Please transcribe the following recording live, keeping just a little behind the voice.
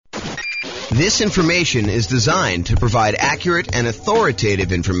This information is designed to provide accurate and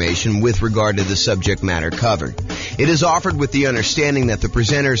authoritative information with regard to the subject matter covered. It is offered with the understanding that the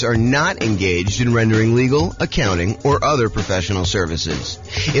presenters are not engaged in rendering legal, accounting, or other professional services.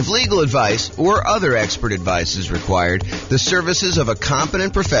 If legal advice or other expert advice is required, the services of a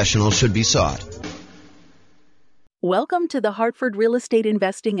competent professional should be sought. Welcome to the Hartford Real Estate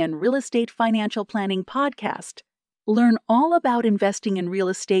Investing and Real Estate Financial Planning Podcast. Learn all about investing in real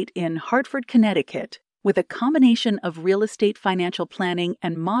estate in Hartford, Connecticut, with a combination of real estate financial planning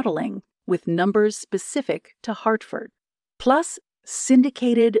and modeling with numbers specific to Hartford. Plus,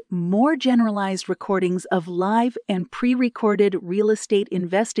 syndicated, more generalized recordings of live and pre-recorded real estate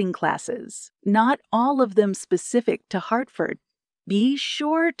investing classes, not all of them specific to Hartford. Be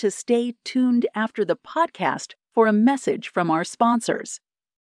sure to stay tuned after the podcast for a message from our sponsors.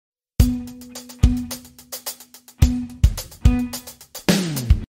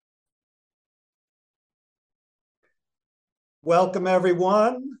 Welcome,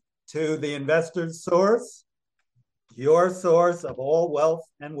 everyone, to the Investor's Source, your source of all wealth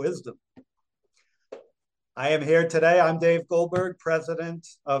and wisdom. I am here today. I'm Dave Goldberg, president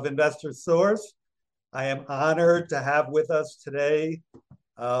of Investor's Source. I am honored to have with us today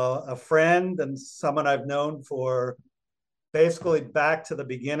a friend and someone I've known for basically back to the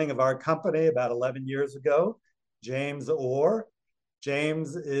beginning of our company about 11 years ago, James Orr.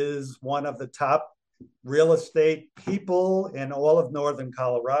 James is one of the top real estate people in all of Northern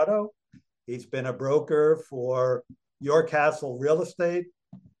Colorado. He's been a broker for Your Castle Real Estate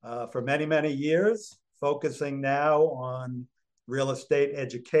for many, many years, focusing now on real estate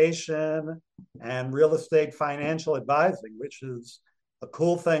education and real estate financial advising, which is a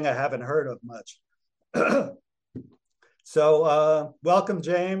cool thing I haven't heard of much. So welcome,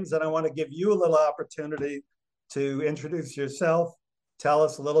 James, and I want to give you a little opportunity to introduce yourself. Tell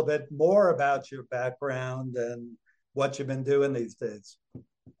us a little bit more about your background and what you've been doing these days.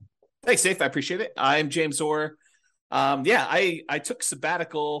 Thanks, Dave. I appreciate it. I'm James Orr. I took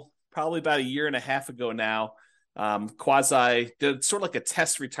sabbatical probably about a year and a half ago now. Did sort of like a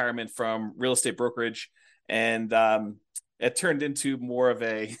test retirement from real estate brokerage, and it turned into more of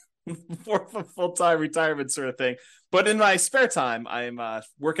a full-time retirement sort of thing. But in my spare time, I'm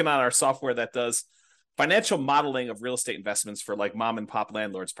working on our software that does financial modeling of real estate investments for like mom and pop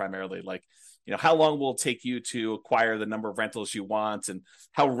landlords, primarily. Like, how long will it take you to acquire the number of rentals you want, and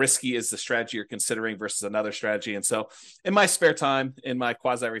how risky is the strategy you're considering versus another strategy. And so in my spare time, in my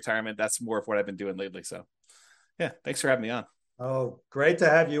quasi-retirement, that's more of what I've been doing lately. So yeah, thanks for having me on. Oh, great to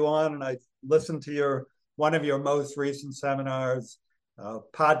have you on. And I listened to one of your most recent seminars,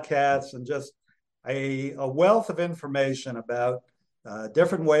 podcasts, and just a wealth of information about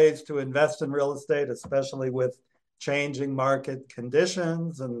different ways to invest in real estate, especially with changing market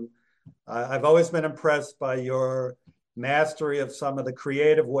conditions. And I've always been impressed by your mastery of some of the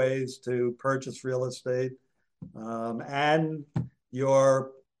creative ways to purchase real estate, and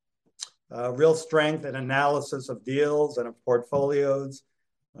your real strength and analysis of deals and of portfolios.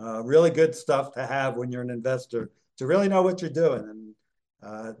 Really good stuff to have when you're an investor, to really know what you're doing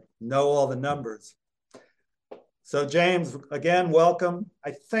and know all the numbers. So James, again, welcome.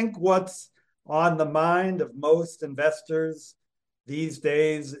 I think what's on the mind of most investors these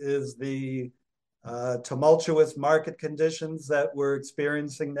days is the tumultuous market conditions that we're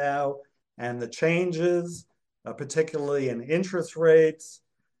experiencing now and the changes, particularly in interest rates.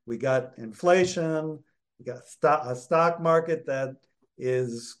 We got inflation, we got a stock market that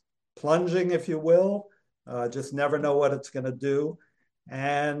is plunging, if you will. Just never know what it's going to do.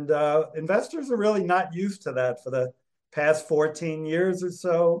 And investors are really not used to that. For the past 14 years or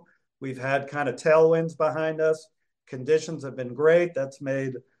so, we've had kind of tailwinds behind us. Conditions have been great. That's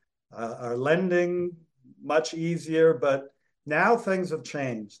made our lending much easier, but now things have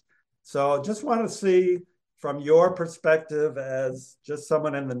changed. So just want to see from your perspective as just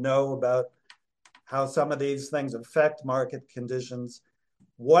someone in the know about how some of these things affect market conditions,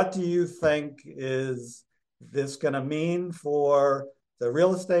 what do you think is this going to mean for the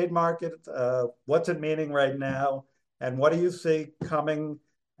real estate market? What's it meaning right now? And what do you see coming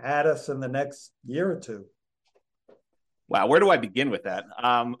at us in the next year or two? Wow, where do I begin with that?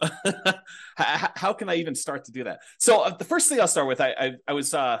 How can I even start to do that? So the first thing I'll start with, I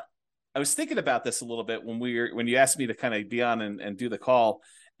was thinking about this a little bit when you asked me to kind of be on and do the call.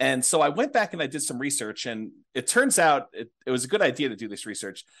 And so I went back and I did some research, and it turns out it was a good idea to do this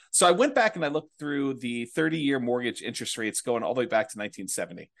research. So I went back and I looked through the 30-year mortgage interest rates going all the way back to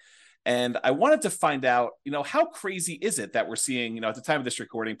 1970. And I wanted to find out, how crazy is it that we're seeing, at the time of this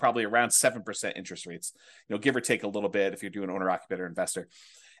recording, probably around 7% interest rates, give or take a little bit if you're doing owner, occupier, investor.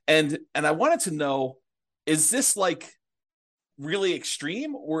 And I wanted to know, is this like really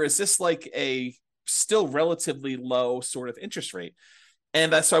extreme, or is this like a still relatively low sort of interest rate?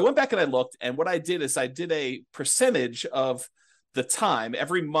 And so I went back and I looked, and what I did is I did a percentage of the time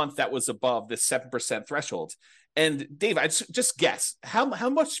every month that was above this 7% threshold. And Dave, I just guess how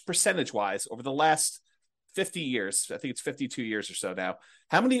much percentage wise over the last 50 years, I think it's 52 years or so now,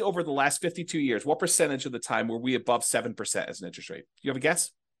 how many over the last 52 years, what percentage of the time were we above 7% as an interest rate? Do you have a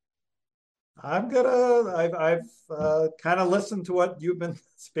guess? I've kind of listened to what you've been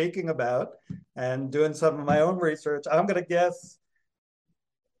speaking about and doing some of my own research. I'm gonna guess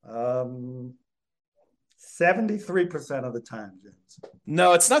 73% of the time, James.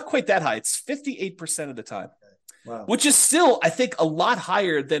 No, it's not quite that high. It's 58% of the time. Wow. Which is still, I think, a lot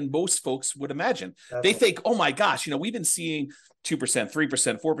higher than most folks would imagine. They think, oh my gosh, we've been seeing 2%,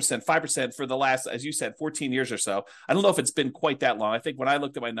 3%, 4%, 5% for the last, as you said, 14 years or so. I don't know if it's been quite that long. I think when I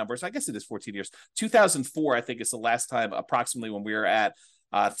looked at my numbers, I guess it is 14 years. 2004, I think, is the last time approximately when we were at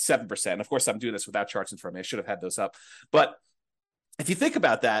 7%. Of course, I'm doing this without charts in front of me. I should have had those up. But if you think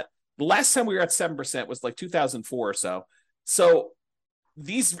about that, the last time we were at 7% was like 2004 or so. So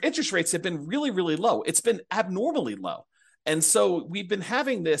these interest rates have been really, really low. It's been abnormally low. And so we've been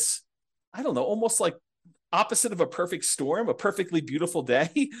having this, I don't know, almost like opposite of a perfect storm, a perfectly beautiful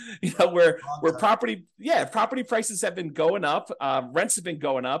day, where property prices have been going up, rents have been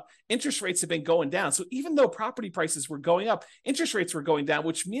going up, interest rates have been going down. So even though property prices were going up, interest rates were going down,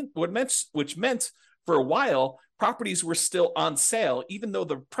 which meant for a while, properties were still on sale, even though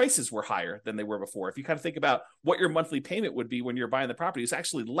the prices were higher than they were before. If you kind of think about what your monthly payment would be when you're buying the property, it's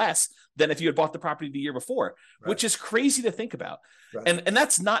actually less than if you had bought the property the year before, right, which is crazy to think about. Right. And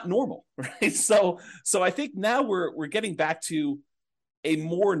that's not normal, right? So I think now we're getting back to a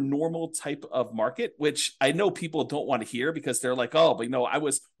more normal type of market, which I know people don't want to hear because they're like, oh, but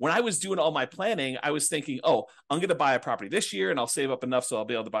when I was doing all my planning, I was thinking, oh, I'm going to buy a property this year and I'll save up enough so I'll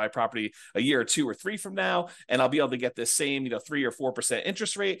be able to buy a property a year or 2 or 3 from now, and I'll be able to get this same 3 or 4%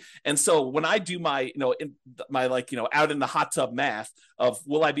 interest rate. And so when I do my out in the hot tub math of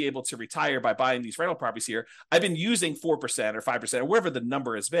will I be able to retire by buying these rental properties here, I've been using 4% or 5% or wherever the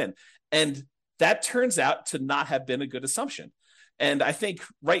number has been, and that turns out to not have been a good assumption. And I think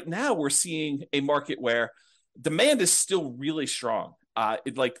right now we're seeing a market where demand is still really strong.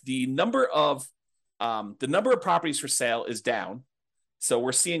 The number of properties for sale is down, so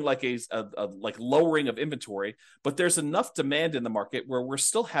we're seeing like a lowering of inventory. But there's enough demand in the market where we're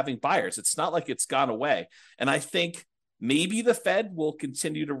still having buyers. It's not like it's gone away. And I think maybe the Fed will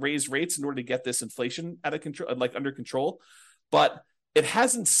continue to raise rates in order to get this inflation out of control, under control. But it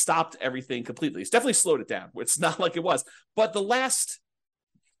hasn't stopped everything completely. It's definitely slowed it down. It's not like it was. But the last,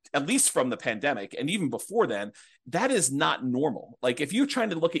 at least from the pandemic, and even before then, that is not normal. Like if you're trying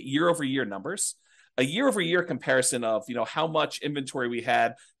to look at year-over-year numbers, a year-over-year comparison of, how much inventory we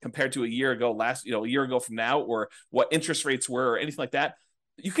had compared to a year ago a year ago from now, or what interest rates were or anything like that,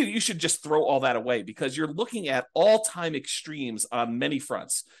 you should just throw all that away, because you're looking at all-time extremes on many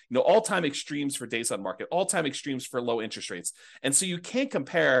fronts. All-time extremes for days on market, all-time extremes for low interest rates. And so you can't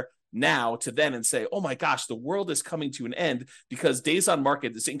compare now to then and say, oh my gosh, the world is coming to an end because days on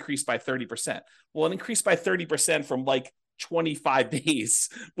market is increased by 30%. Well, it increased by 30% from like 25 days,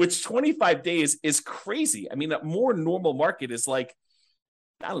 which 25 days is crazy. I mean, a more normal market is like,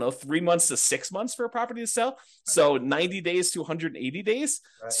 I don't know, 3 months to 6 months for a property to sell. So 90 days to 180 days.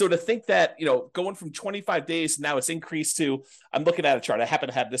 Right. So to think that, going from 25 days, now it's increased to, I'm looking at a chart. I happen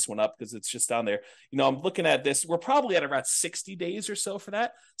to have this one up because it's just down there. I'm looking at this. We're probably at around 60 days or so for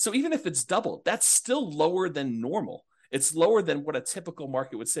that. So even if it's doubled, that's still lower than normal. It's lower than what a typical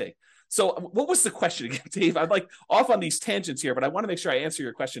market would say. So what was the question again, Dave? I'm like off on these tangents here, but I want to make sure I answer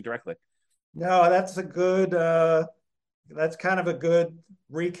your question directly. No, that's a good, that's kind of a good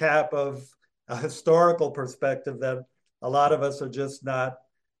recap of a historical perspective that a lot of us are just not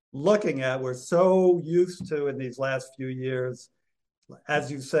looking at. We're so used to, in these last few years,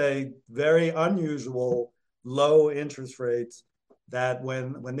 as you say, very unusual low interest rates, that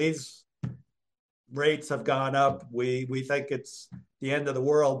when these rates have gone up, we think it's the end of the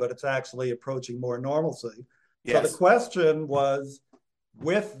world, but it's actually approaching more normalcy. Yes. So the question was,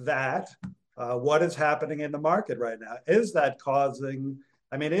 with that, what is happening in the market right now? Is that causing,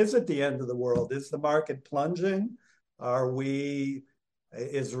 is it the end of the world? Is the market plunging?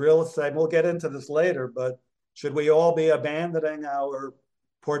 Is real estate, we'll get into this later, but should we all be abandoning our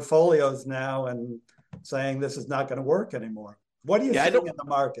portfolios now and saying this is not going to work anymore? What are you seeing in the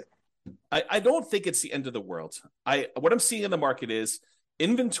market? I don't think it's the end of the world. What I'm seeing in the market is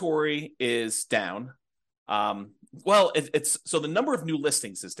inventory is down. Well, it's so the number of new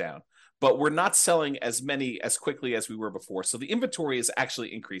listings is down, but we're not selling as many as quickly as we were before. So the inventory is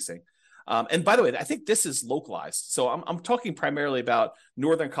actually increasing. And by the way, I think this is localized. So I'm talking primarily about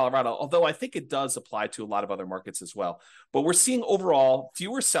Northern Colorado, although I think it does apply to a lot of other markets as well. But we're seeing overall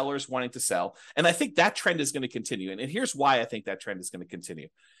fewer sellers wanting to sell. And I think that trend is going to continue. And here's why I think that trend is going to continue.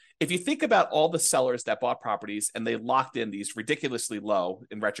 If you think about all the sellers that bought properties and they locked in these ridiculously low,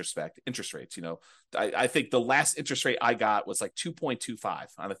 in retrospect, interest rates, I think the last interest rate I got was like 2.25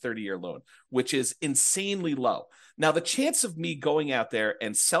 on a 30-year loan, which is insanely low. Now, the chance of me going out there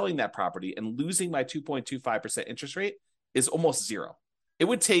and selling that property and losing my 2.25% interest rate is almost zero. It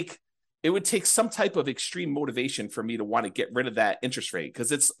would take some type of extreme motivation for me to want to get rid of that interest rate,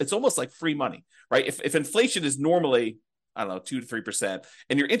 because it's almost like free money, right? If inflation is normally, I don't know, 2 to 3%,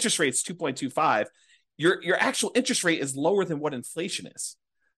 and your interest rate is 2.25, your actual interest rate is lower than what inflation is.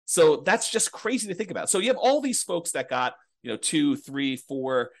 So that's just crazy to think about. So you have all these folks that got, 2, 3,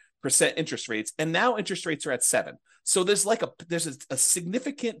 4% interest rates, and now interest rates are at 7. So there's a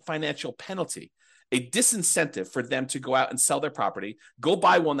significant financial penalty, a disincentive for them to go out and sell their property, go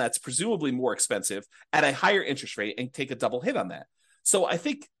buy one that's presumably more expensive at a higher interest rate and take a double hit on that. So I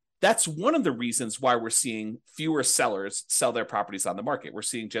think that's one of the reasons why we're seeing fewer sellers sell their properties on the market. We're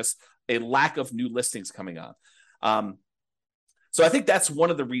seeing just a lack of new listings coming on. So I think that's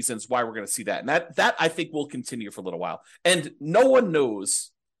one of the reasons why we're going to see that. And that I think will continue for a little while. And no one knows.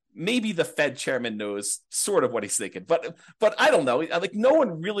 Maybe the Fed chairman knows sort of what he's thinking, but I don't know. Like, no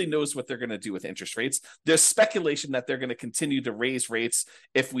one really knows what they're going to do with interest rates. There's speculation that they're going to continue to raise rates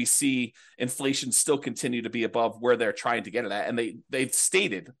if we see inflation still continue to be above where they're trying to get it at. And they've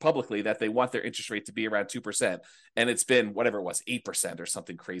stated publicly that they want their interest rate to be around 2%, and it's been whatever it was, 8% or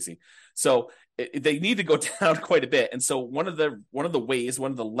something crazy. So they need to go down quite a bit. And so one of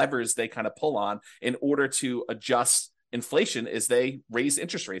the levers they kind of pull on in order to adjust inflation is they raise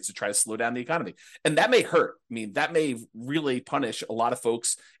interest rates to try to slow down the economy. And that may hurt. I mean, that may really punish a lot of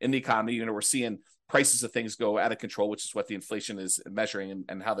folks in the economy. We're seeing prices of things go out of control, which is what the inflation is measuring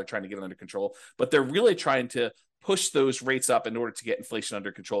and how they're trying to get it under control. But they're really trying to push those rates up in order to get inflation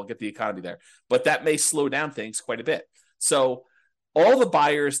under control and get the economy there. But that may slow down things quite a bit. So all the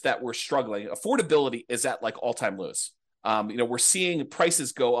buyers that were struggling, affordability is at like all-time lows. We're seeing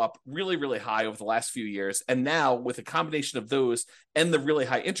prices go up really, really high over the last few years. And now with a combination of those and the really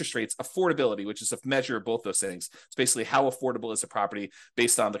high interest rates, affordability, which is a measure of both those things, it's basically how affordable is a property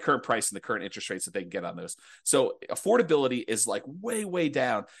based on the current price and the current interest rates that they can get on those. So affordability is like way, way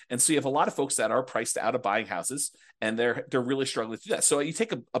down. And so you have a lot of folks that are priced out of buying houses, and they're really struggling to do that. So you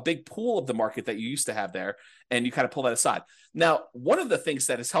take a big pool of the market that you used to have there, and you kind of pull that aside. Now, one of the things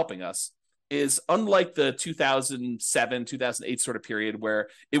that is helping us is, unlike the 2007, 2008 sort of period where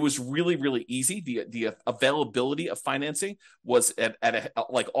it was really, really easy, the availability of financing was at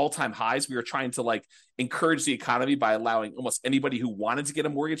like all-time highs. We were trying to like encourage the economy by allowing almost anybody who wanted to get a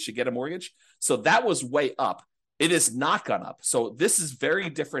mortgage to get a mortgage. So that was way up. It has not gone up. So this is very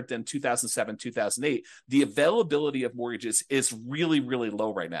different than 2007, 2008. The availability of mortgages is really, really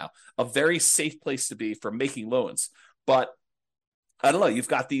low right now, a very safe place to be for making loans. But I don't know, you've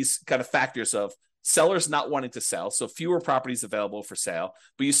got these kind of factors of sellers not wanting to sell, so fewer properties available for sale,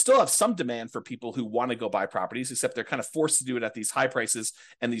 but you still have some demand for people who want to go buy properties, except they're kind of forced to do it at these high prices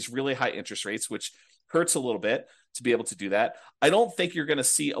and these really high interest rates, which hurts a little bit to be able to do that. I don't think you're going to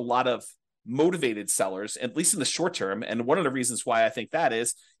see a lot of motivated sellers, at least in the short term. And one of the reasons why I think that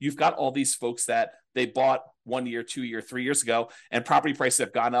is you've got all these folks that they bought 1 year, 2 year, 3 years ago, and property prices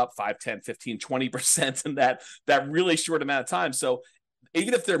have gone up 5, 10, 15, 20% in that really short amount of time. So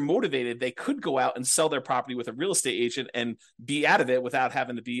even if they're motivated, they could go out and sell their property with a real estate agent and be out of it without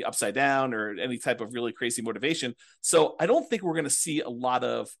having to be upside down or any type of really crazy motivation. So I don't think we're going to see a lot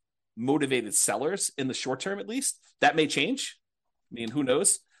of motivated sellers in the short term, at least. That may change. I mean, who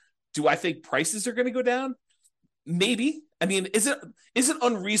knows? Do I think prices are going to go down? Maybe. I mean, is it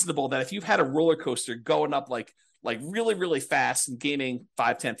unreasonable that if you've had a roller coaster going up like really, really fast and gaining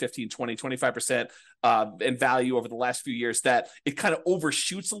 5, 10, 15, 20, 25% in value over the last few years, that it kind of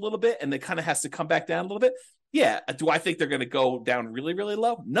overshoots a little bit and it kind of has to come back down a little bit? Yeah. Do I think they're going to go down really, really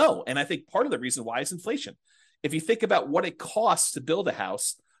low? No. And I think part of the reason why is inflation. If you think about what it costs to build a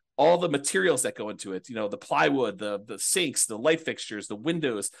house, all the materials that go into it, the plywood, the sinks, the light fixtures, the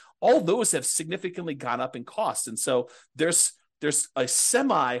windows, all those have significantly gone up in cost. And so there's a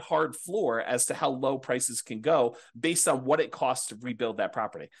semi-hard floor as to how low prices can go based on what it costs to rebuild that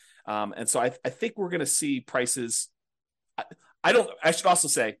property. And so I think we're going to see prices. I should also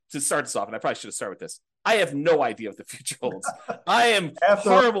say, to start this off, and I probably should have started with this, I have no idea what the future holds. I am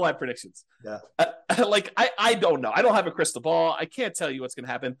horrible at predictions. Yeah. I don't know. I don't have a crystal ball. I can't tell you what's going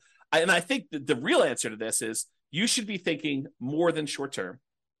to happen. And I think the real answer to this is you should be thinking more than short term.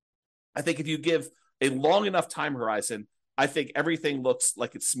 I think if you give a long enough time horizon, I think everything looks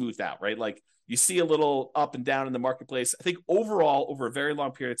like it's smoothed out, right? Like you see a little up and down in the marketplace. I think overall, over a very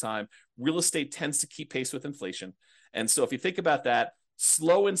long period of time, real estate tends to keep pace with inflation. And so if you think about that,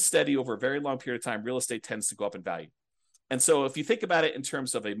 slow and steady over a very long period of time, real estate tends to go up in value. And so if you think about it in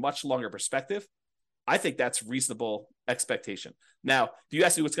terms of a much longer perspective, I think that's reasonable expectation. Now, do you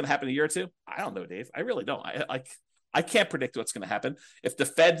ask me what's going to happen in a year or two? I don't know, Dave. I really don't. I can't predict what's going to happen. If the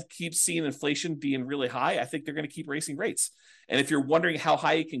Fed keeps seeing inflation being really high, I think they're going to keep raising rates. And if you're wondering how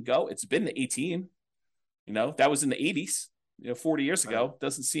high it can go, it's been to 18. That was in the 80s, 40 years ago. Right.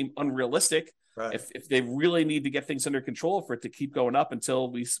 Doesn't seem unrealistic. Right. If they really need to get things under control for it to keep going up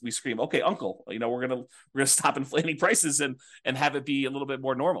until we scream, okay, uncle, we're gonna stop inflating prices and have it be a little bit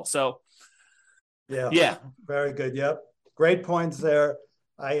more normal. So yeah, very good. Yep, great points there.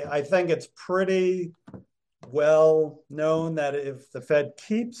 I think it's pretty well known that if the Fed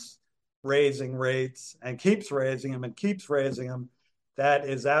keeps raising rates and keeps raising them, that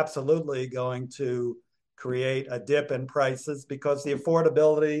is absolutely going to create a dip in prices because the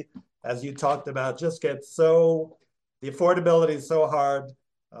affordability, as you talked about, just gets the affordability is so hard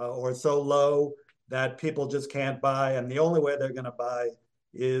or so low that people just can't buy. And the only way they're going to buy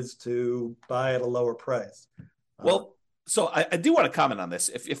is to buy at a lower price. Well, so I do want to comment on this.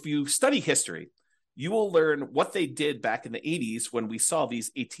 If you study history, you will learn what they did back in the 80s when we saw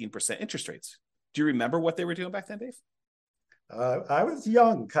these 18% interest rates. Do you remember what they were doing back then, Dave? I was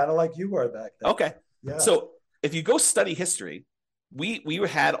young, kind of like you were back then. Okay. Yeah. So if you go study history, we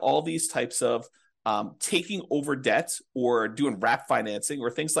had all these types of taking over debt or doing wrap financing or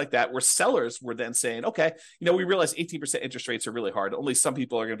things like that, where sellers were then saying, okay, we realize 18% interest rates are really hard. Only some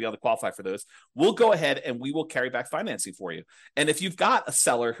people are going to be able to qualify for those. We'll go ahead and we will carry back financing for you. And if you've got a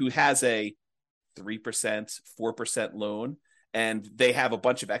seller who has a 3%, 4% loan, and they have a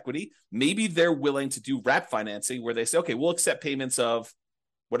bunch of equity, maybe they're willing to do wrap financing where they say, okay, we'll accept payments of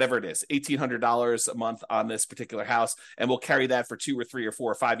whatever it is, $1,800 a month on this particular house, and we'll carry that for 2 or 3 or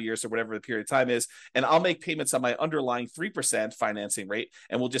 4 or 5 years or whatever the period of time is, and I'll make payments on my underlying 3% financing rate,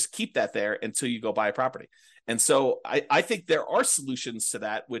 and we'll just keep that there until you go buy a property. And so I think there are solutions to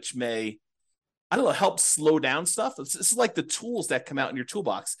that which may, help slow down stuff. This is like the tools that come out in your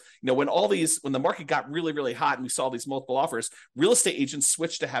toolbox. When the market got really, really hot and we saw these multiple offers, real estate agents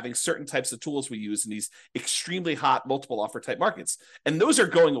switched to having certain types of tools we use in these extremely hot multiple offer type markets. And those are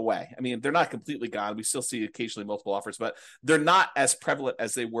going away. I mean, they're not completely gone. We still see occasionally multiple offers, but they're not as prevalent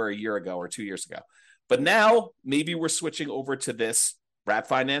as they were a year ago or 2 years ago. But now maybe we're switching over to this wrap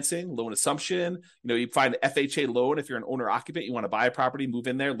financing, loan assumption. You find an FHA loan if you're an owner occupant, you want to buy a property, move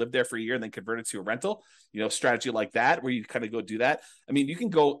in there, live there for a year, and then convert it to a rental. Strategy like that where you kind of go do that. I mean, you can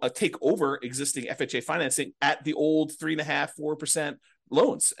go take over existing FHA financing at the old 3.5%, 4%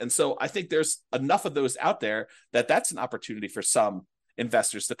 loans. And so I think there's enough of those out there that's an opportunity for some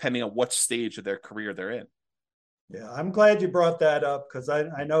investors, depending on what stage of their career they're in. Yeah, I'm glad you brought that up because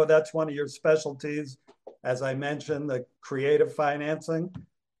I know that's one of your specialties. As I mentioned, the creative financing.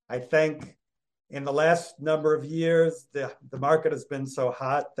 I think in the last number of years, the market has been so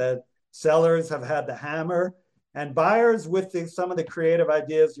hot that sellers have had the hammer, and buyers with some of the creative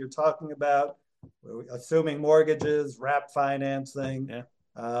ideas you're talking about, assuming mortgages, wrap financing,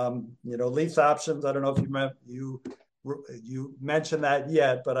 lease options. I don't know if you mentioned that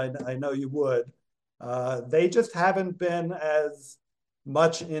yet, but I know you would. They just haven't been as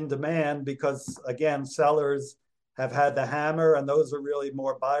much in demand because, again, sellers have had the hammer, and those are really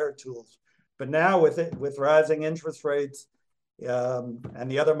more buyer tools. But now with rising interest rates and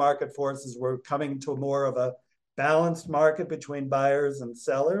the other market forces, we're coming to more of a balanced market between buyers and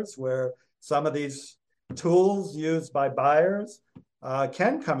sellers, where some of these tools used by buyers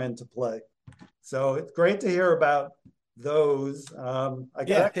can come into play. So it's great to hear about those.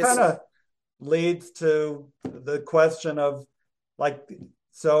 That kind of leads to the question of,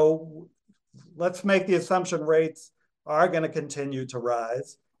 so let's make the assumption rates are going to continue to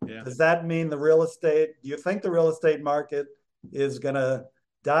rise. Yeah. Does that mean do you think the real estate market is going to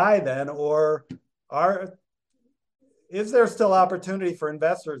die then, or is there still opportunity for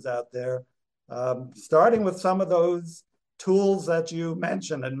investors out there, starting with some of those tools that you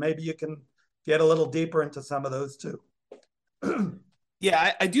mentioned, and maybe you can get a little deeper into some of those too?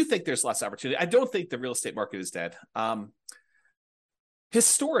 Yeah, I do think there's less opportunity. I don't think the real estate market is dead.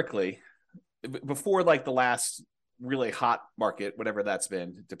 Historically, before the last really hot market, whatever that's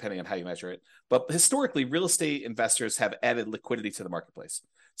been, depending on how you measure it. But historically, real estate investors have added liquidity to the marketplace.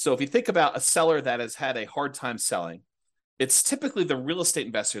 So if you think about a seller that has had a hard time selling, it's typically the real estate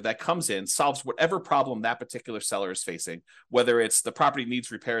investor that comes in, solves whatever problem that particular seller is facing, whether it's the property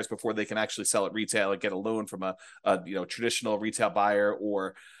needs repairs before they can actually sell it retail and get a loan from a traditional retail buyer,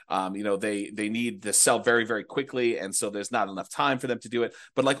 or they need to sell very, very quickly, and so there's not enough time for them to do it.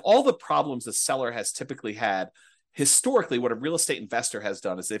 But like all the problems the seller has typically had, historically, what a real estate investor has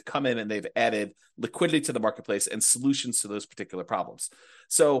done is they've come in and they've added liquidity to the marketplace and solutions to those particular problems.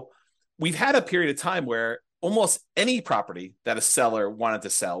 So we've had a period of time where almost any property that a seller wanted to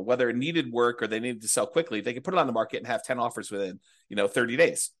sell, whether it needed work or they needed to sell quickly, they could put it on the market and have 10 offers within, 30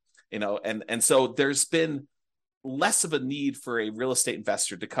 days, and so there's been less of a need for a real estate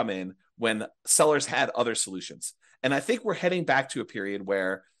investor to come in when sellers had other solutions. And I think we're heading back to a period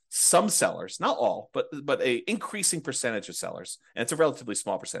where some sellers, not all, but a increasing percentage of sellers, and it's a relatively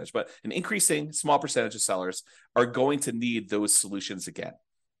small percentage, but an increasing small percentage of sellers are going to need those solutions again.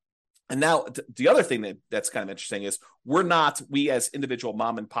 And now the other thing that's kind of interesting is we as individual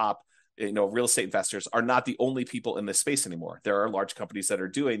mom and pop, real estate investors are not the only people in this space anymore. There are large companies that are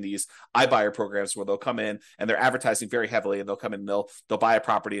doing these iBuyer programs where they'll come in and they're advertising very heavily, and they'll come in and they'll buy a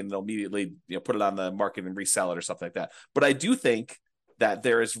property and they'll immediately put it on the market and resell it or something like that. But I do think that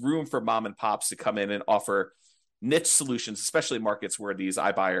there is room for mom and pops to come in and offer niche solutions, especially in markets where these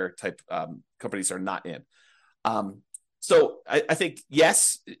iBuyer type companies are not in. So I think,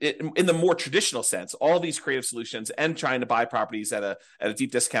 yes, in the more traditional sense, all these creative solutions and trying to buy properties at a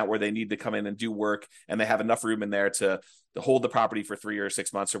deep discount where they need to come in and do work and they have enough room in there to hold the property for 3 or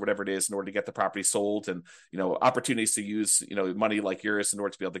 6 months or whatever it is in order to get the property sold, and opportunities to use money like yours in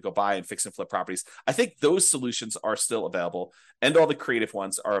order to be able to go buy and fix and flip properties. I think those solutions are still available, and all the creative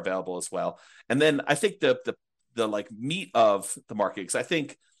ones are available as well. And then I think the like meat of the market, because I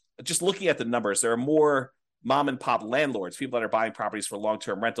think just looking at the numbers, there are more mom and pop landlords, people that are buying properties for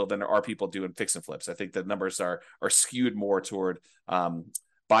long-term rental, than there are people doing fix and flips. I think the numbers are skewed more toward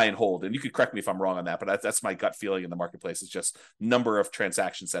buy and hold. And you could correct me if I'm wrong on that, but that's my gut feeling in the marketplace, is just number of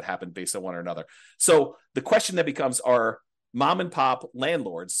transactions that happen based on one or another. So the question that becomes, are mom and pop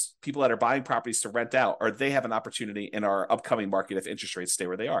landlords, people that are buying properties to rent out, are they have an opportunity in our upcoming market if interest rates stay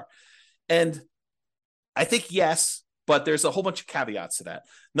where they are? And I think yes, but there's a whole bunch of caveats to that.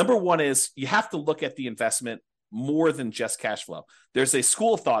 Number one is you have to look at the investment more than just cash flow. There's a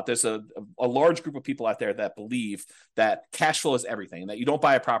school of thought. There's a large group of people out there that believe that cash flow is everything, and that you don't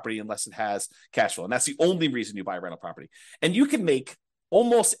buy a property unless it has cash flow. And that's the only reason you buy a rental property. And you can make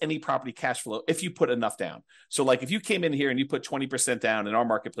almost any property cash flow if you put enough down. So like if you came in here and you put 20% down in our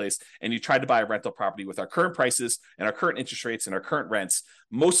marketplace and you tried to buy a rental property with our current prices and our current interest rates and our current rents,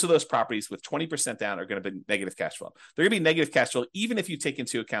 most of those properties with 20% down are going to be negative cash flow. They're going to be negative cash flow even if you take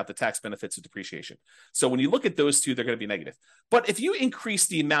into account the tax benefits of depreciation. So when you look at those two, they're going to be negative. But if you increase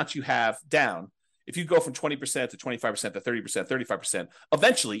the amount you have down, if you go from 20% to 25% to 30%, 35%,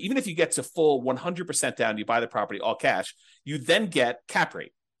 eventually, even if you get to full 100% down, you buy the property all cash, you then get cap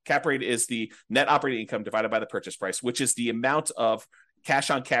rate. Cap rate is the net operating income divided by the purchase price, which is the amount of cash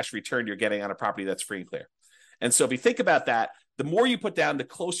on cash return you're getting on a property that's free and clear. And so if you think about that, the more you put down, the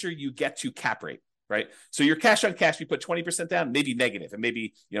closer you get to cap rate. Right. So your cash on cash, you put 20% down, maybe negative, and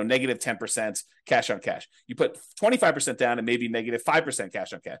maybe, negative 10% cash on cash. You put 25% down and maybe negative 5%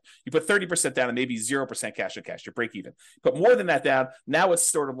 cash on cash. You put 30% down and maybe 0% cash on cash. You're break even. Put more than that down. Now it's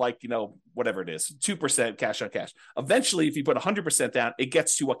sort of like, whatever it is, 2% cash on cash. Eventually, if you put 100% down, it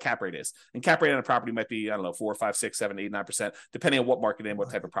gets to what cap rate is. And cap rate on a property might be, 4, 5, 6, 7, 8, 9%, depending on what market and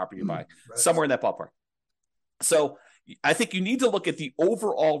what type of property you buy, right. Somewhere in that ballpark. So I think you need to look at the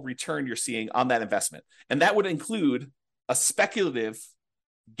overall return you're seeing on that investment. And that would include a speculative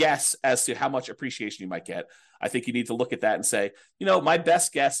guess as to how much appreciation you might get. I think you need to look at that and say, my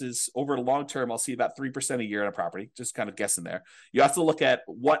best guess is over the long term, I'll see about 3% a year on a property, just kind of guessing there. You have to look at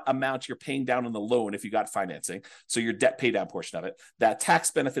what amount you're paying down on the loan if you got financing, so your debt pay down portion of it, that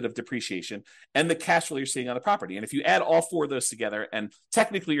tax benefit of depreciation, and the cash flow you're seeing on the property. And if you add all four of those together, and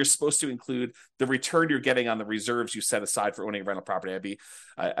technically you're supposed to include the return you're getting on the reserves you set aside for owning a rental property,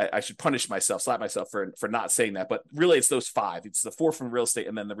 I should punish myself, slap myself for not saying that, but really it's those five. It's the 4 from real estate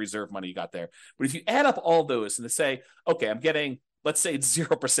and then the reserve money you got there. But if you add up all those and to say, okay, I'm getting, let's say it's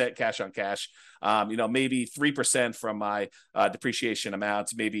 0% cash on cash, maybe 3% from my depreciation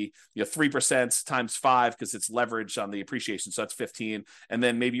amount, maybe 3% times 5 because it's leverage on the appreciation, so that's 15, and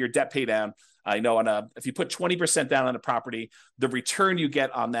then maybe your debt pay down. If you put 20% down on a property, the return you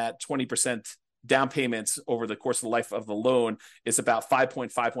get on that 20% down payments over the course of the life of the loan is about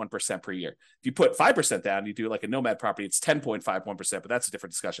 5.51% per year. If you put 5% down, you do like a nomad property, it's 10.51%, but that's a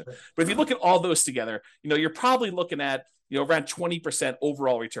different discussion. But if you look at all those together, you're probably looking at, around 20%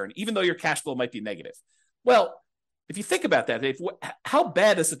 overall return, even though your cash flow might be negative. Well, if you think about that, Dave, how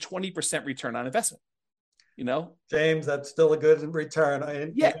bad is a 20% return on investment? James, that's still a good return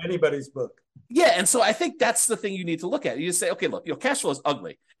in anybody's book. Yeah. And so I think that's the thing you need to look at. You just say, okay, look, cash flow is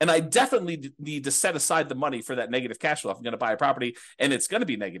ugly. And I definitely need to set aside the money for that negative cash flow. If I'm going to buy a property and it's going to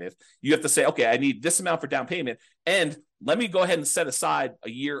be negative, you have to say, okay, I need this amount for down payment. And let me go ahead and set aside a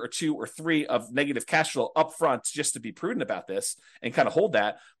year or 2 or 3 of negative cash flow up front just to be prudent about this and kind of hold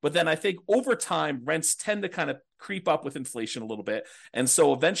that. But then I think over time, rents tend to kind of creep up with inflation a little bit. And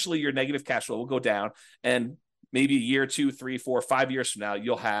so eventually your negative cash flow will go down. And maybe a year, 2, 3, 4, 5 years from now,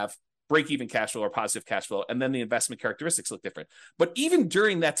 you'll have break-even cash flow or positive cash flow, and then the investment characteristics look different. But even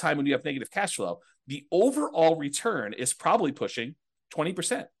during that time when you have negative cash flow, the overall return is probably pushing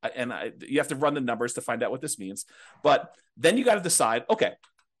 20%. And you have to run the numbers to find out what this means. But then you got to decide, okay,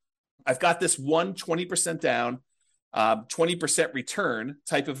 I've got this 20% down, 20% return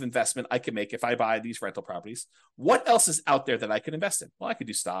type of investment I can make if I buy these rental properties. What else is out there that I can invest in? Well, I could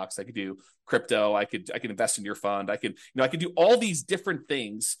do stocks, I could do crypto, I could invest in your fund, I could do all these different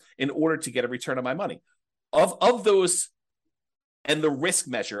things in order to get a return on my money. Of those, and the risk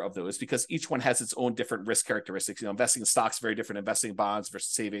measure of those, because each one has its own different risk characteristics. Investing in stocks is very different. Investing in bonds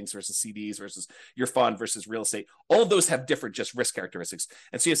versus savings versus CDs versus your fund versus real estate. All of those have different just risk characteristics.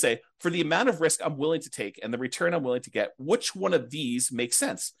 And so you say, for the amount of risk I'm willing to take and the return I'm willing to get, which one of these makes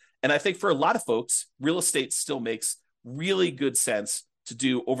sense? And I think for a lot of folks, real estate still makes really good sense to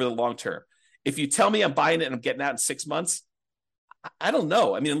do over the long term. If you tell me I'm buying it and I'm getting out in 6 months, I don't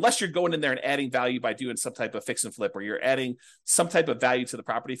know. I mean, unless you're going in there and adding value by doing some type of fix and flip, or you're adding some type of value to the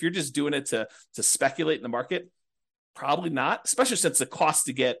property. If you're just doing it to speculate in the market, probably not, especially since the cost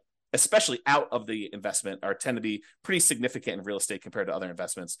to get, especially out of the investment, tend to be pretty significant in real estate compared to other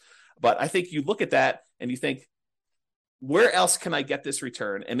investments. But I think you look at that and you think, where else can I get this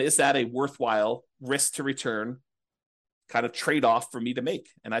return? And is that a worthwhile risk to return kind of trade-off for me to make?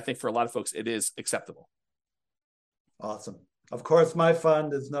 And I think for a lot of folks, it is acceptable. Awesome. Of course, my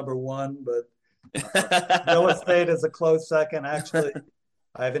fund is number one, but real estate is a close second. Actually,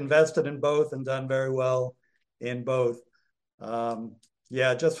 I've invested in both and done very well in both.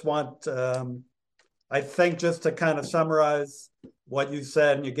 Just want, I think just to kind of summarize what you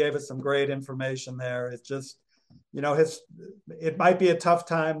said, and you gave us some great information there. It's just, it might be a tough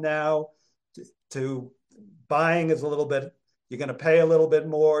time now to buying is a little bit, you're going to pay a little bit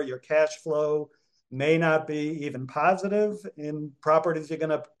more, your cash flow may not be even positive in properties you're going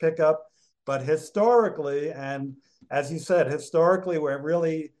to pick up. But historically, and as you said, historically, we're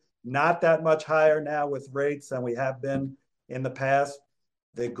really not that much higher now with rates than we have been in the past.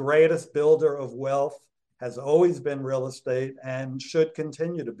 The greatest builder of wealth has always been real estate and should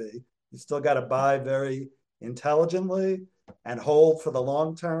continue to be. You still got to buy very intelligently and hold for the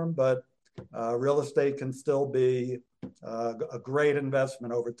long term, but real estate can still be a great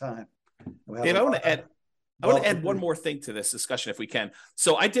investment over time. Dave, I want to add one more thing to this discussion if we can.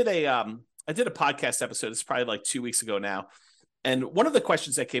 So I did a podcast episode. It's probably like 2 weeks ago now. And one of the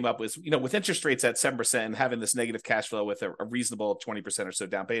questions that came up was, with interest rates at 7% and having this negative cash flow with a reasonable 20% or so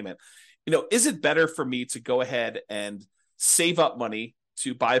down payment, is it better for me to go ahead and save up money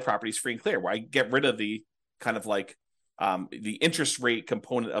to buy properties free and clear, where I get rid of the kind of like the interest rate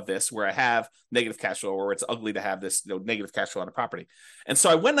component of this, where I have negative cash flow, or it's ugly to have this negative cash flow on a property? And so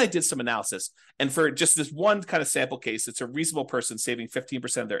I went and I did some analysis, and for just this one kind of sample case, it's a reasonable person saving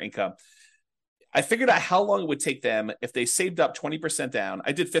 15% of their income. I figured out how long it would take them if they saved up 20% down.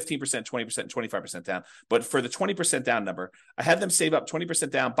 I did 15%, 20%, and 25% down. But for the 20% down number, I had them save up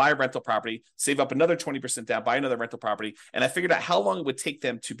 20% down, buy a rental property, save up another 20% down, buy another rental property. And I figured out how long it would take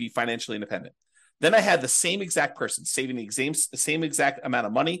them to be financially independent. Then I had the same exact person saving the same exact amount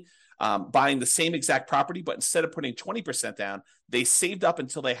of money, buying the same exact property, but instead of putting 20% down, they saved up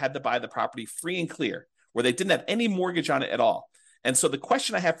until they had to buy the property free and clear, where they didn't have any mortgage on it at all. And so the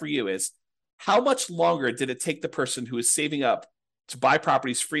question I have for you is, how much longer did it take the person who is saving up to buy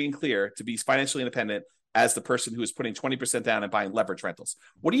properties free and clear to be financially independent as the person who is putting 20% down and buying leverage rentals?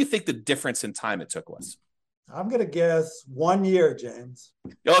 What do you think the difference in time it took was? I'm going to guess 1 year, James.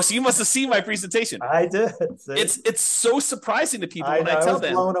 Oh, so you must have seen my presentation. I did. It's so surprising to people when I tell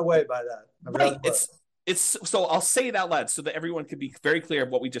them. I was blown away by that. Right. It's so I'll say it out loud so that everyone can be very clear of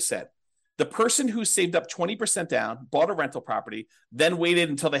what we just said. The person who saved up 20% down, bought a rental property, then waited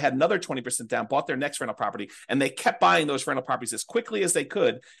until they had another 20% down, bought their next rental property, and they kept buying those rental properties as quickly as they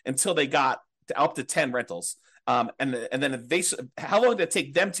could until they got up to 10 rentals. And then how long did it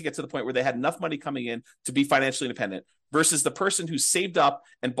take them to get to the point where they had enough money coming in to be financially independent versus the person who saved up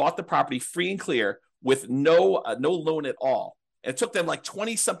and bought the property free and clear with no loan at all. And it took them like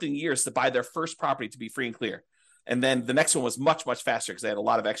 20 something years to buy their first property to be free and clear. And then the next one was much, much faster because they had a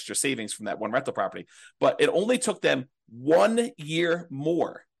lot of extra savings from that one rental property. But it only took them 1 year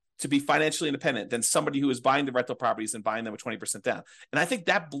more to be financially independent than somebody who is buying the rental properties and buying them with 20% down. And I think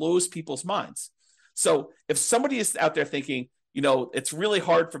that blows people's minds. So if somebody is out there thinking, it's really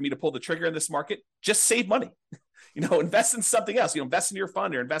hard for me to pull the trigger in this market, just save money. Invest in something else, invest in your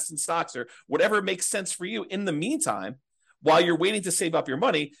fund or invest in stocks or whatever makes sense for you in the meantime, while you're waiting to save up your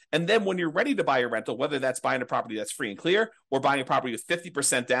money. And then when you're ready to buy a rental, whether that's buying a property that's free and clear or buying a property with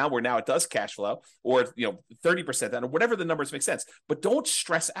 50% down where now it does cash flow, or 30% down, or whatever the numbers make sense. But don't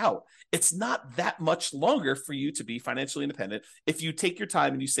stress out. It's not that much longer for you to be financially independent if you take your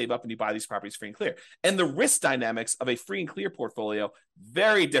time and you save up and you buy these properties free and clear. And the risk dynamics of a free and clear portfolio,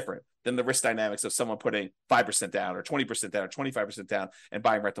 very different than the risk dynamics of someone putting 5% down or 20% down or 25% down and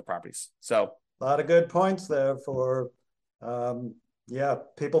buying rental properties. So a lot of good points there for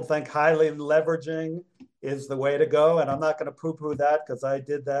people think highly leveraging is the way to go. And I'm not going to poo-poo that because I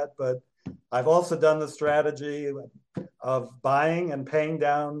did that, but I've also done the strategy of buying and paying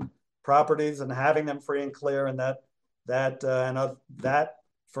down properties and having them free and clear. And that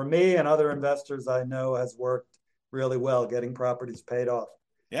for me and other investors I know has worked really well, getting properties paid off.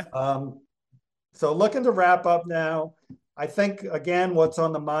 Yeah. So looking to wrap up now, I think, again, what's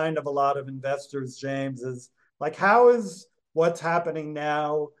on the mind of a lot of investors, James, is like, how is what's happening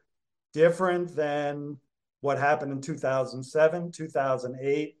now different than what happened in 2007,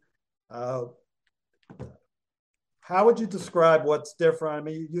 2008? How would you describe what's different? I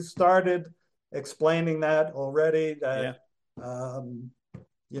mean, you started explaining that already, that,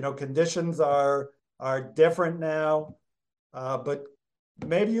 conditions are different now, but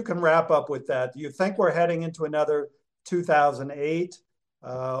maybe you can wrap up with that. Do you think we're heading into another 2008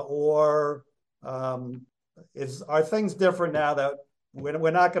 or are things different now that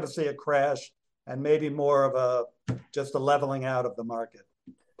we're not going to see a crash and maybe more of just a leveling out of the market?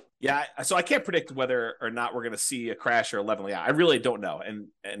 Yeah, so I can't predict whether or not we're going to see a crash or a leveling out. I really don't know.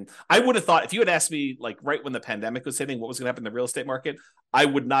 And I would have thought if you had asked me like right when the pandemic was hitting, what was going to happen in the real estate market, I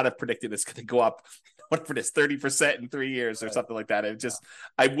would not have predicted it's going to go up for this 30% in 3 years or something like that.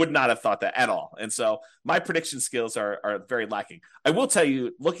 I would not have thought that at all. And so my prediction skills are very lacking. I will tell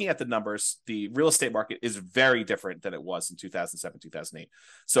you, looking at the numbers, the real estate market is very different than it was in 2007, 2008.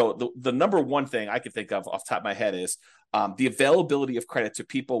 So the number one thing I can think of off the top of my head is the availability of credit to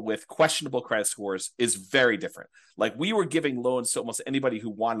people with questionable credit scores is very different. Like we were giving loans to almost anybody who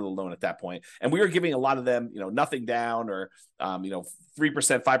wanted a loan at that point. And we were giving a lot of them, nothing down or,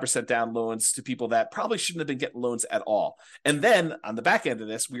 3%, 5% down loans to people that probably shouldn't have been getting loans at all. And then on the back end of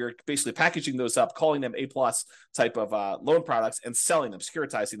this, we were basically packaging those up, calling them A+ type of loan products and selling them,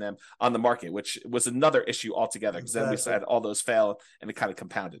 securitizing them on the market, which was another issue altogether because then we had all those fail and it kind of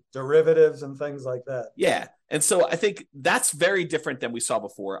compounded. Derivatives and things like that. Yeah. And so I think that's very different than we saw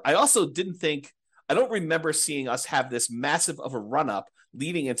before. I don't remember seeing us have this massive of a run up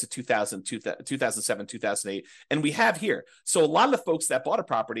leading into 2007, 2008. And we have here. So a lot of the folks that bought a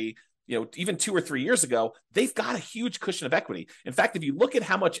property, even 2 or 3 years ago, they've got a huge cushion of equity. In fact, if you look at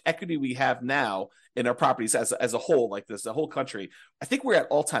how much equity we have now in our properties as a whole, like this, the whole country, I think we're at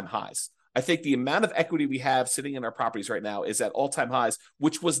all-time highs. I think the amount of equity we have sitting in our properties right now is at all-time highs,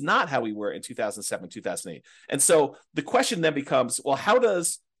 which was not how we were in 2007, 2008. And so the question then becomes, well, how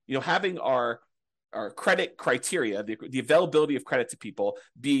does, having our credit criteria, the availability of credit to people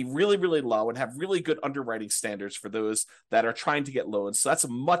be really, really low and have really good underwriting standards for those that are trying to get loans. So that's a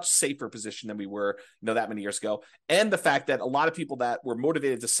much safer position than we were, that many years ago. And the fact that a lot of people that were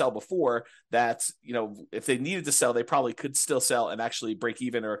motivated to sell before that, if they needed to sell, they probably could still sell and actually break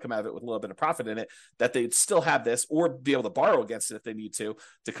even or come out of it with a little bit of profit in it, that they'd still have this or be able to borrow against it if they need to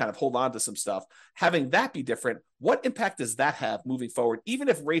kind of hold on to some stuff. Having that be different, what impact does that have moving forward, even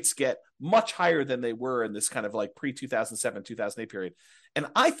if rates get much higher than they were in this kind of like pre-2007, 2008 period? And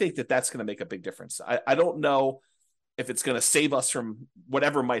I think that that's going to make a big difference. I don't know if it's going to save us from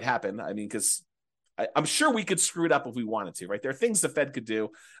whatever might happen. I mean, because I'm sure we could screw it up if we wanted to, right? There are things the Fed could do.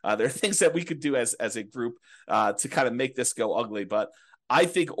 There are things that we could do as a group to kind of make this go ugly. But I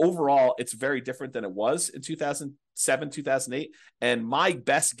think overall, it's very different than it was in 2007, 2008. And my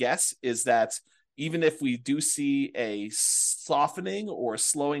best guess is that even if we do see a softening or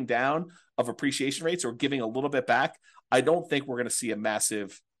slowing down of appreciation rates or giving a little bit back, I don't think we're going to see a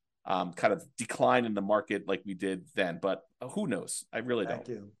massive kind of decline in the market like we did then. But who knows? I really don't. Thank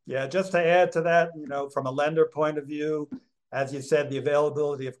you. Yeah, just to add to that, from a lender point of view, as you said, the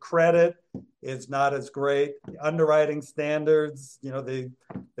availability of credit is not as great. The underwriting standards,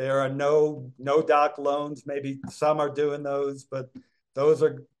 there are no doc loans. Maybe some are doing those, but those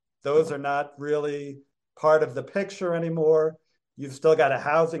are not really part of the picture anymore. You've still got a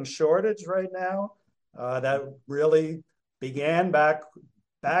housing shortage right now that really began back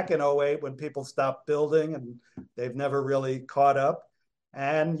in 08 when people stopped building, and they've never really caught up.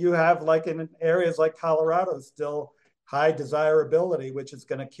 And you have, like in areas like Colorado, still high desirability, which is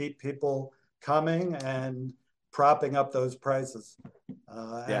going to keep people coming and propping up those prices.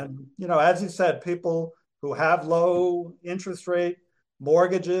 And, as you said, people who have low interest rate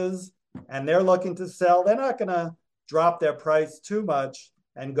mortgages and they're looking to sell, they're not going to drop their price too much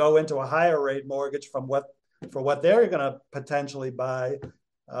and go into a higher rate mortgage for what they're going to potentially buy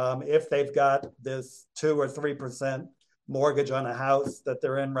if they've got this 2 or 3% mortgage on a house that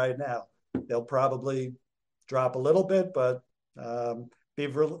they're in right now. They'll probably drop a little bit, but be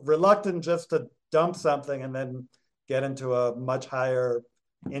reluctant just to dump something and then get into a much higher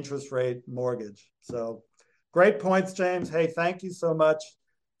interest rate mortgage. So great points, James. Hey, thank you so much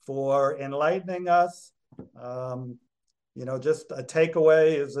for enlightening us. Just a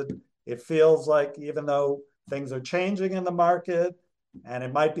takeaway is that it feels like even though things are changing in the market and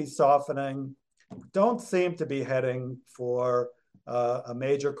it might be softening, don't seem to be heading for a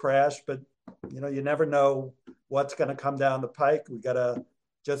major crash, but you never know what's going to come down the pike. We got to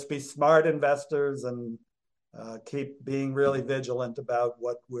just be smart investors and keep being really vigilant about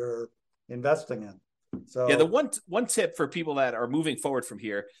what we're investing in. So yeah, the one tip for people that are moving forward from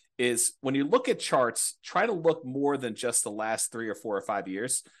here is when you look at charts, try to look more than just the last 3 or 4 or 5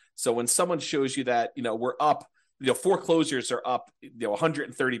 years. So when someone shows you that, we're up, foreclosures are up,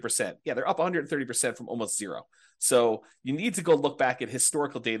 130%. Yeah, they're up 130% from almost zero. So you need to go look back at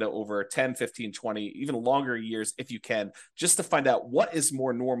historical data over 10, 15, 20, even longer years if you can, just to find out what is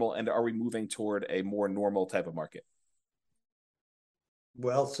more normal and are we moving toward a more normal type of market.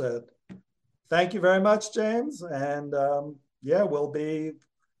 Well said. Thank you very much, James. And we'll be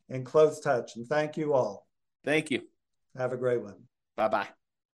in close touch. And thank you all. Thank you. Have a great one. Bye-bye.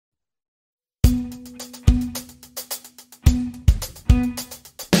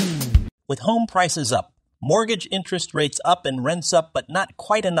 With home prices up, mortgage interest rates up and rents up, but not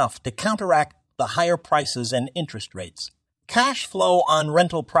quite enough to counteract the higher prices and interest rates. Cash flow on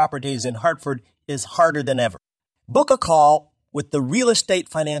rental properties in Hartford is harder than ever. Book a call with the Real Estate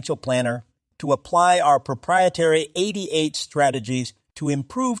Financial Planner to apply our proprietary 88 strategies to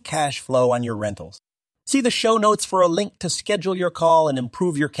improve cash flow on your rentals. See the show notes for a link to schedule your call and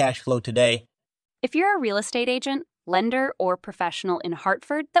improve your cash flow today. If you're a real estate agent, lender, or professional in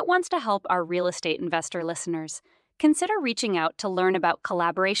Hartford that wants to help our real estate investor listeners, consider reaching out to learn about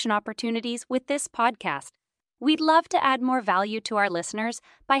collaboration opportunities with this podcast. We'd love to add more value to our listeners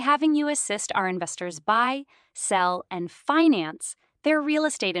by having you assist our investors buy, sell, and finance their real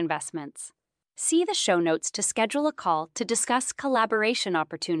estate investments. See the show notes to schedule a call to discuss collaboration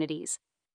opportunities.